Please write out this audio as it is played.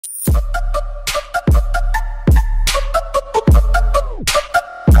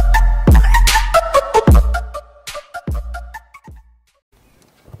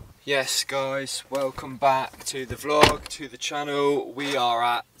Yes guys, welcome back to the vlog, to the channel. We are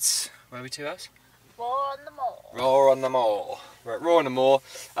at, where are we to us? Roar on the Moor. Roar on the Moor. We're at Roar on the Moor,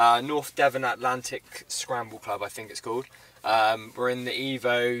 North Devon Atlantic Scramble Club I think it's called. We're in the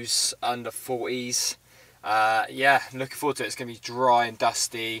Evos under 40s. Yeah, I'm looking forward to it. It's going to be dry and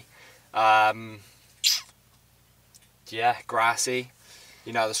dusty. Yeah, grassy.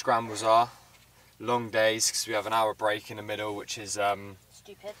 You know how the scrambles are. Long days because we have an hour break in the middle, which is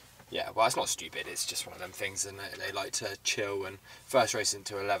stupid. Yeah, well, it's not stupid. It's just one of them things, and they like to chill. And first race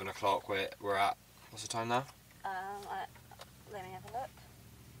into 11 o'clock. We're at, what's the time now? Let me have a look.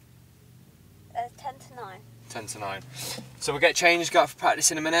 10 to 9. 10 to 9. So we'll get changed, go out for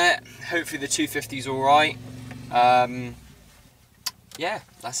practice in a minute. Hopefully the 250's all right. Yeah,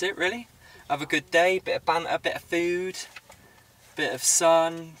 that's it really. Have a good day. Bit of banter, bit of food, bit of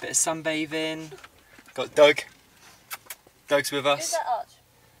sun, bit of sunbathing. Got Doug. Doug's with us. Who's that Arch?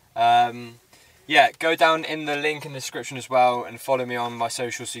 Yeah, go down in the link in the description as well and follow me on my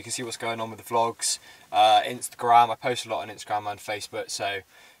socials so you can see what's going on with the vlogs. Instagram, I post a lot on Instagram and Facebook, so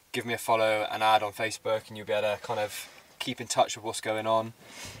give me a follow and add on Facebook and you'll be able to kind of keep in touch with what's going on.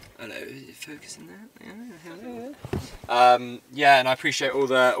 Hello, is it focusing there? Yeah, hello. Yeah, and I appreciate all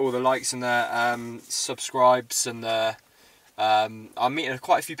the likes and the subscribes and the I'm meeting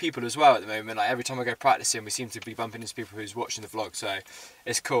quite a few people as well at the moment. Like every time I go practicing, we seem to be bumping into people who's watching the vlog. So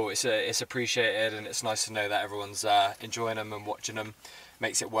it's cool. It's appreciated, and it's nice to know that everyone's enjoying them and watching them.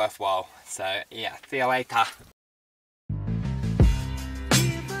 Makes it worthwhile. So yeah, see you later.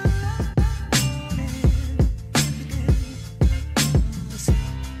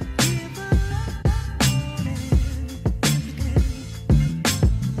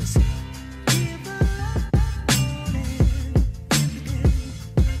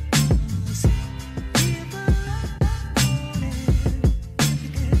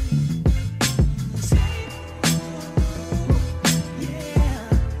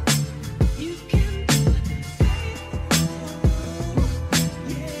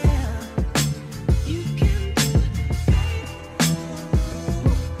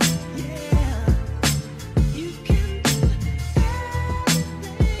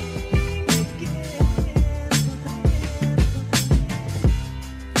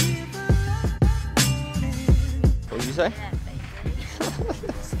 What did you say?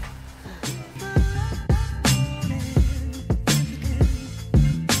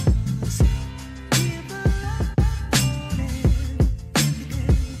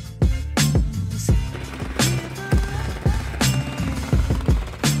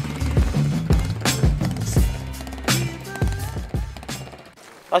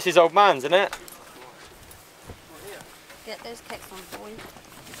 That's his old man's, isn't it? Get those kicks on, boy.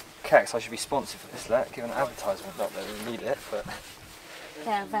 Kex, I should be sponsored for this, let. Give an advertisement, not that we need it, but...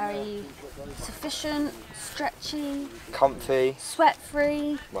 They're very sufficient, stretchy, comfy,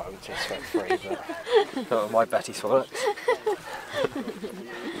 sweat-free. Well, I would say sweat-free, but not my Betty's fault.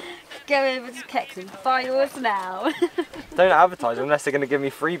 Go over to Kex and buy yours now. Don't advertise unless they're going to give me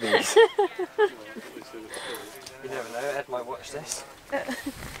freebies. You never know, Ed might watch this.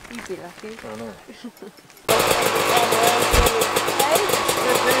 You'd be lucky. I know.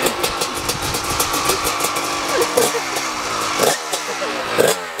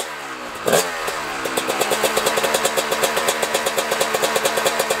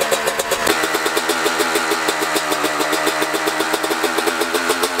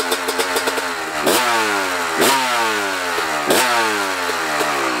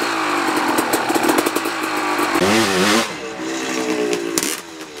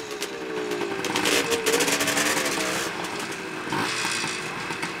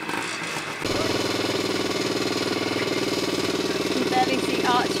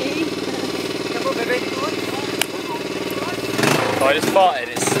 Come on, baby. Oh, I just farted,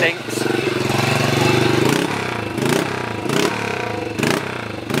 it stinks.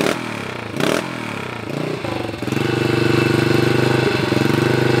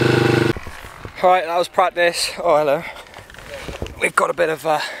 Alright, that was practice. Oh, hello. We've got a bit of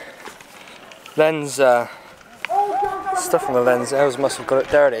lens stuff on the lens. Els must have got it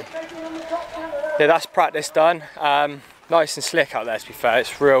dirty. Yeah, that's practice done. Nice and slick out there, to be fair.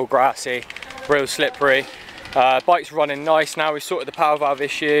 It's real grassy, real slippery. Bike's running nice now. We've sorted the power valve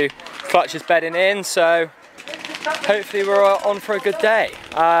issue. Clutch is bedding in, so hopefully we're on for a good day.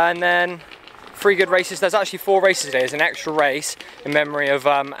 And then 3 good races. There's actually 4 races today. There's an extra race in memory of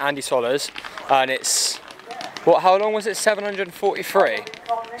Andy Sollers, and it's, what, how long was it? 743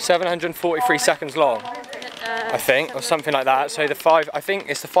 seconds long, I think, or something like that. So I think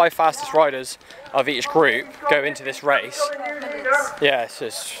it's the 5 fastest riders of each group go into this race. Yeah, so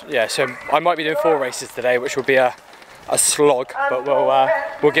I might be doing 4 races today, which will be a slog, but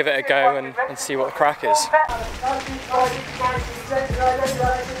we'll give it a go and see what the crack is.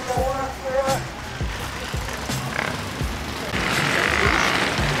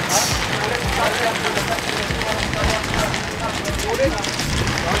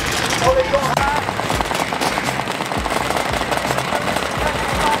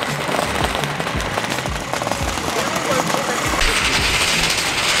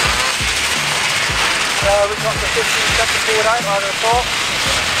 We've got the 15 seconds forward out, I would have thought.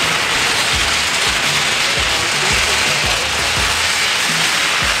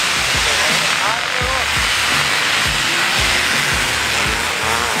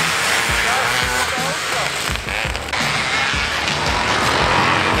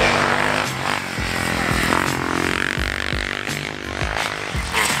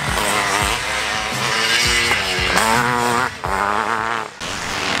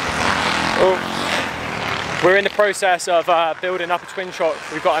 We're in the process of building up a twin shock.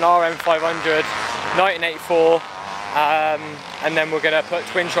 We've got an RM500 1984, and then we're going to put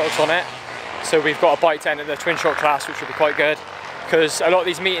twin shocks on it. So we've got a bike to enter the twin shock class, which will be quite good, because a lot of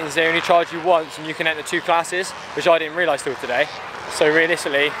these meetings they only charge you once and you can enter 2 classes, which I didn't realise till today. So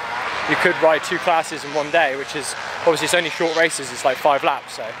realistically you could ride 2 classes in one day, which is obviously it's only short races, it's like 5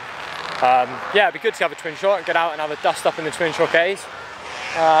 laps. So yeah, it'd be good to have a twin shock, get out and have a dust up in the twin shock A's.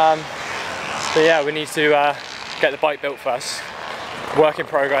 But yeah, we need to get the bike built first. Work in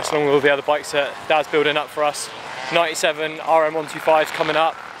progress along with all the other bikes that Dad's building up for us. 97 RM125's coming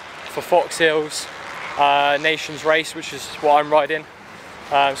up for Fox Hills Nations race, which is what I'm riding.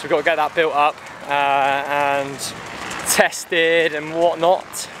 So we've got to get that built up and tested and whatnot.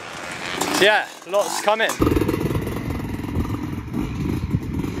 So yeah, lots coming.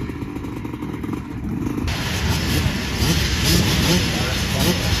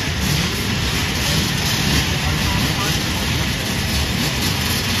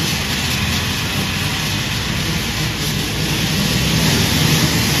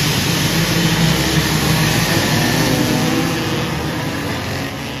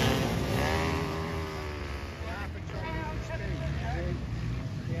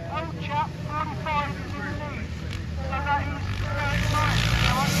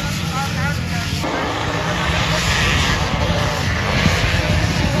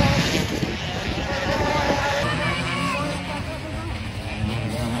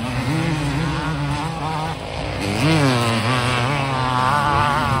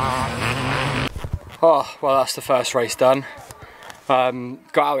 Oh, well, that's the first race done. Got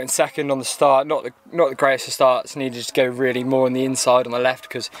out in second on the start, not the greatest of starts, needed to go really more on the inside on the left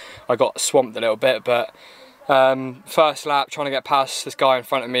because I got swamped a little bit, but first lap trying to get past this guy in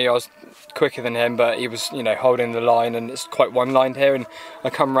front of me, I was quicker than him, but he was, you know, holding the line, and it's quite one-lined here, and I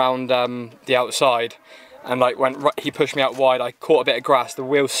come round the outside and like he pushed me out wide, I caught a bit of grass, the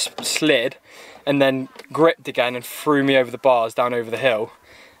wheel slid and then gripped again and threw me over the bars down over the hill.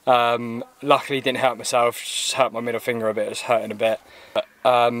 Luckily didn't hurt myself, just hurt my middle finger a bit, it was hurting a bit. But,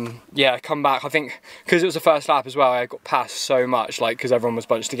 yeah, come back, I think because it was the first lap as well, I got passed so much, like because everyone was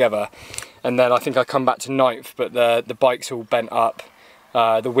bunched together, and then I think I come back to 9th, but the bike's all bent up,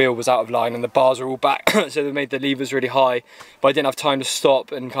 the wheel was out of line and the bars are all back, so they made the levers really high, but I didn't have time to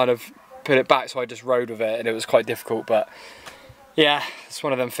stop and kind of put it back, so I just rode with it, and it was quite difficult. But yeah, it's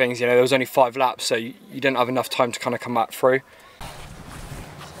one of them things, you know, there was only 5 laps, so you didn't have enough time to kind of come back through.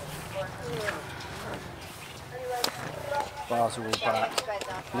 Bars are all back,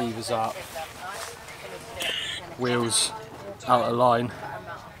 levers up, wheels out of line.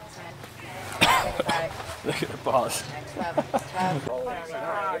 Look at the bars.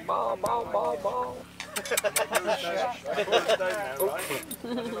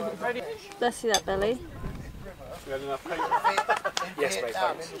 Let's see that belly. Yes, mate,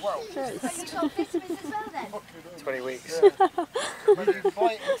 thanks. 20 weeks. Here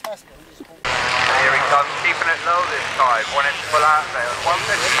he comes, keeping it low this time, wanting to pull out there.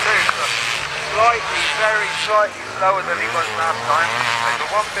 152, so slightly, very slightly slower than he was last time. There's a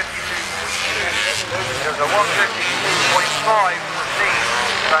 152.2, there's a 152.5 for C.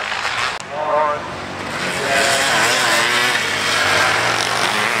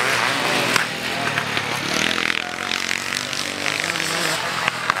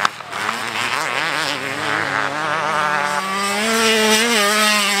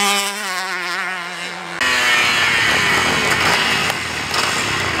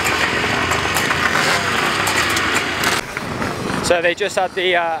 So they just had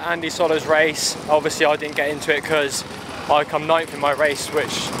the Andy Sollers race. Obviously I didn't get into it because I come 9th in my race, which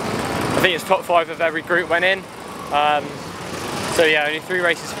I think it's top 5 of every group went in. So yeah, only 3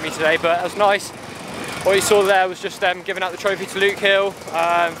 races for me today, but it was nice. What you saw there was just them giving out the trophy to Luke Hill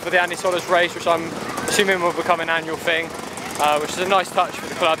for the Andy Sollers race, which I'm assuming will become an annual thing, which is a nice touch for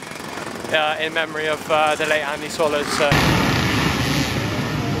the club in memory of the late Andy Sollers.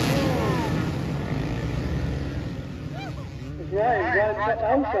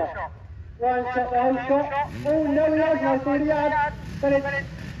 Ryan set the home shot. Oh no, he has, I thought he had. But it's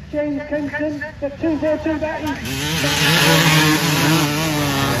James Kingston, the 242 batting.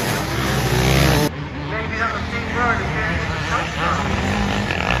 Maybe that was Steve Burley getting the touchdown.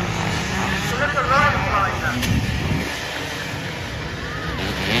 So look at Ryan flying now.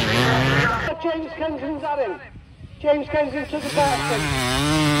 James Kingston's at him. James Kingston took the basket.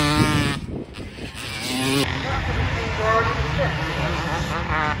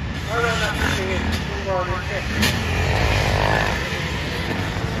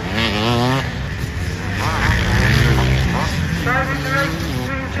 Driving the race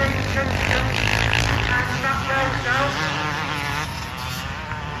between James Kingston and that goes down.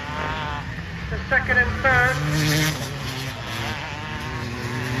 The second and third.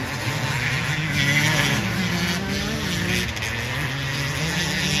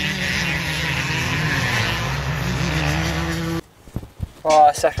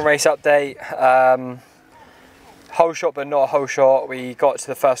 Alright, second race update. Whole shot but not a whole shot. We got to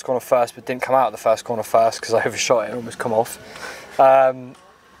the first corner first but didn't come out of the first corner first because I overshot it and almost come off. A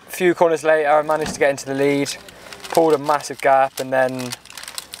few corners later I managed to get into the lead, pulled a massive gap, and then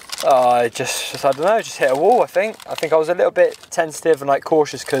I don't know, just hit a wall. I think I was a little bit tentative and like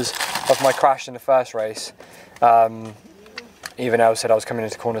cautious because of my crash in the first race. Even Elle said I was coming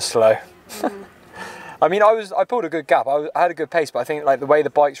into corners slow. I mean, I pulled a good gap. I had a good pace, but I think like the way the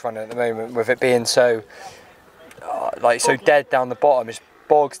bike's running at the moment, with it being so so dead down the bottom, it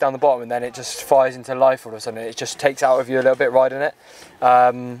bogs down the bottom, and then it just fires into life all of a sudden. It just takes out of you a little bit riding it.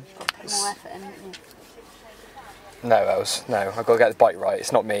 More effort in, haven't you? No, I've got to get the bike right.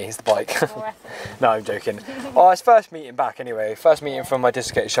 It's not me, it's the bike. No, I'm joking. Oh, it's first meeting back anyway. First meeting from my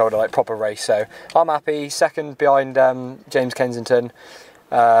dislocated shoulder, like proper race. So I'm happy. Second behind James Kensington.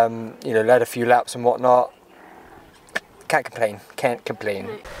 You know, led a few laps and whatnot. Can't complain.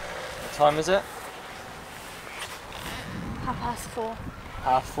 What time is it? 4:30.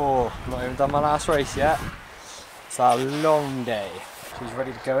 4:30. Not even done my last race yet. It's a long day. She's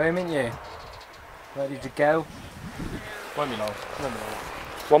ready to go home, ain't you? Ready to go? Won't be long.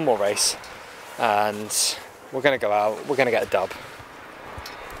 One more race, and we're gonna go out. We're gonna get a dub.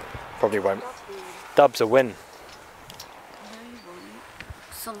 Probably won't. Dub's a win. No, you won't.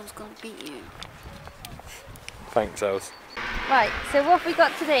 Someone's gonna beat you. Thanks, Els. Right, so what have we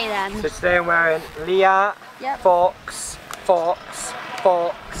got today then? So today I'm wearing Leah, Yep. Fox,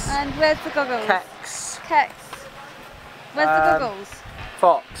 And where's the goggles? Kex, Kex. Where's the goggles?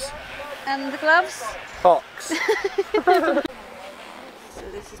 Fox, And the gloves? Fox. So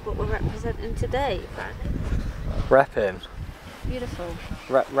this is what we're representing today, Frank. Repping. Beautiful.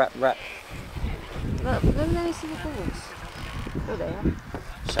 Rep. Look, let me see the goggles. Oh, they are.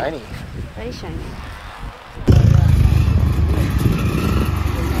 Shiny. Very shiny.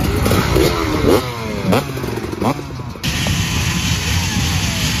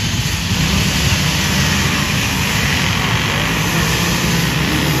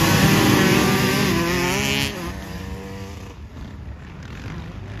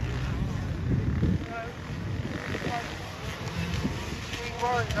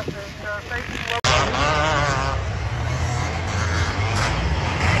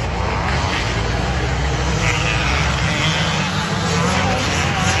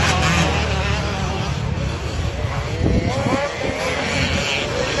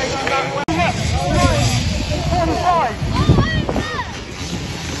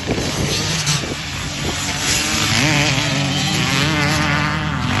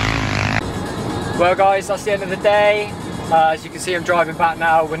 Well guys, that's the end of the day. As you can see, I'm driving back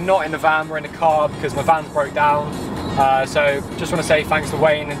now. We're not in the van, we're in the car because my van's broke down. So just want to say thanks to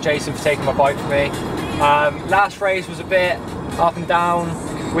Wayne and Jason for taking my bike for me. Last race was a bit up and down.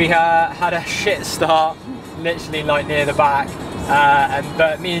 We had a shit start, literally like near the back.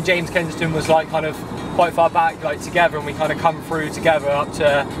 But me and James Kensington was like kind of quite far back, like together, and we kind of come through together up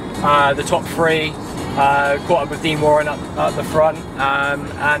to the top 3. Caught up with Dean Warren up the front,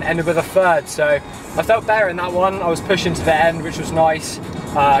 and ended with a 3rd. So I felt better in that one. I was pushing to the end, which was nice.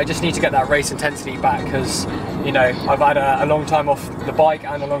 I just need to get that race intensity back because, you know, I've had a long time off the bike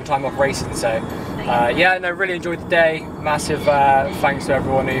and a long time off racing. So yeah, no, really enjoyed the day. Massive thanks to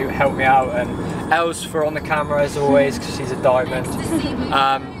everyone who helped me out, and Els for on the camera as always because she's a diamond.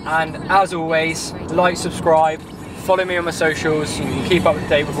 And as always, like, subscribe, follow me on my socials. You can keep up to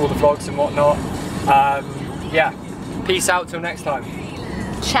date with all the vlogs and whatnot. Yeah, peace out till next time.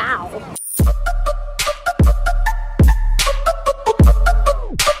 Ciao.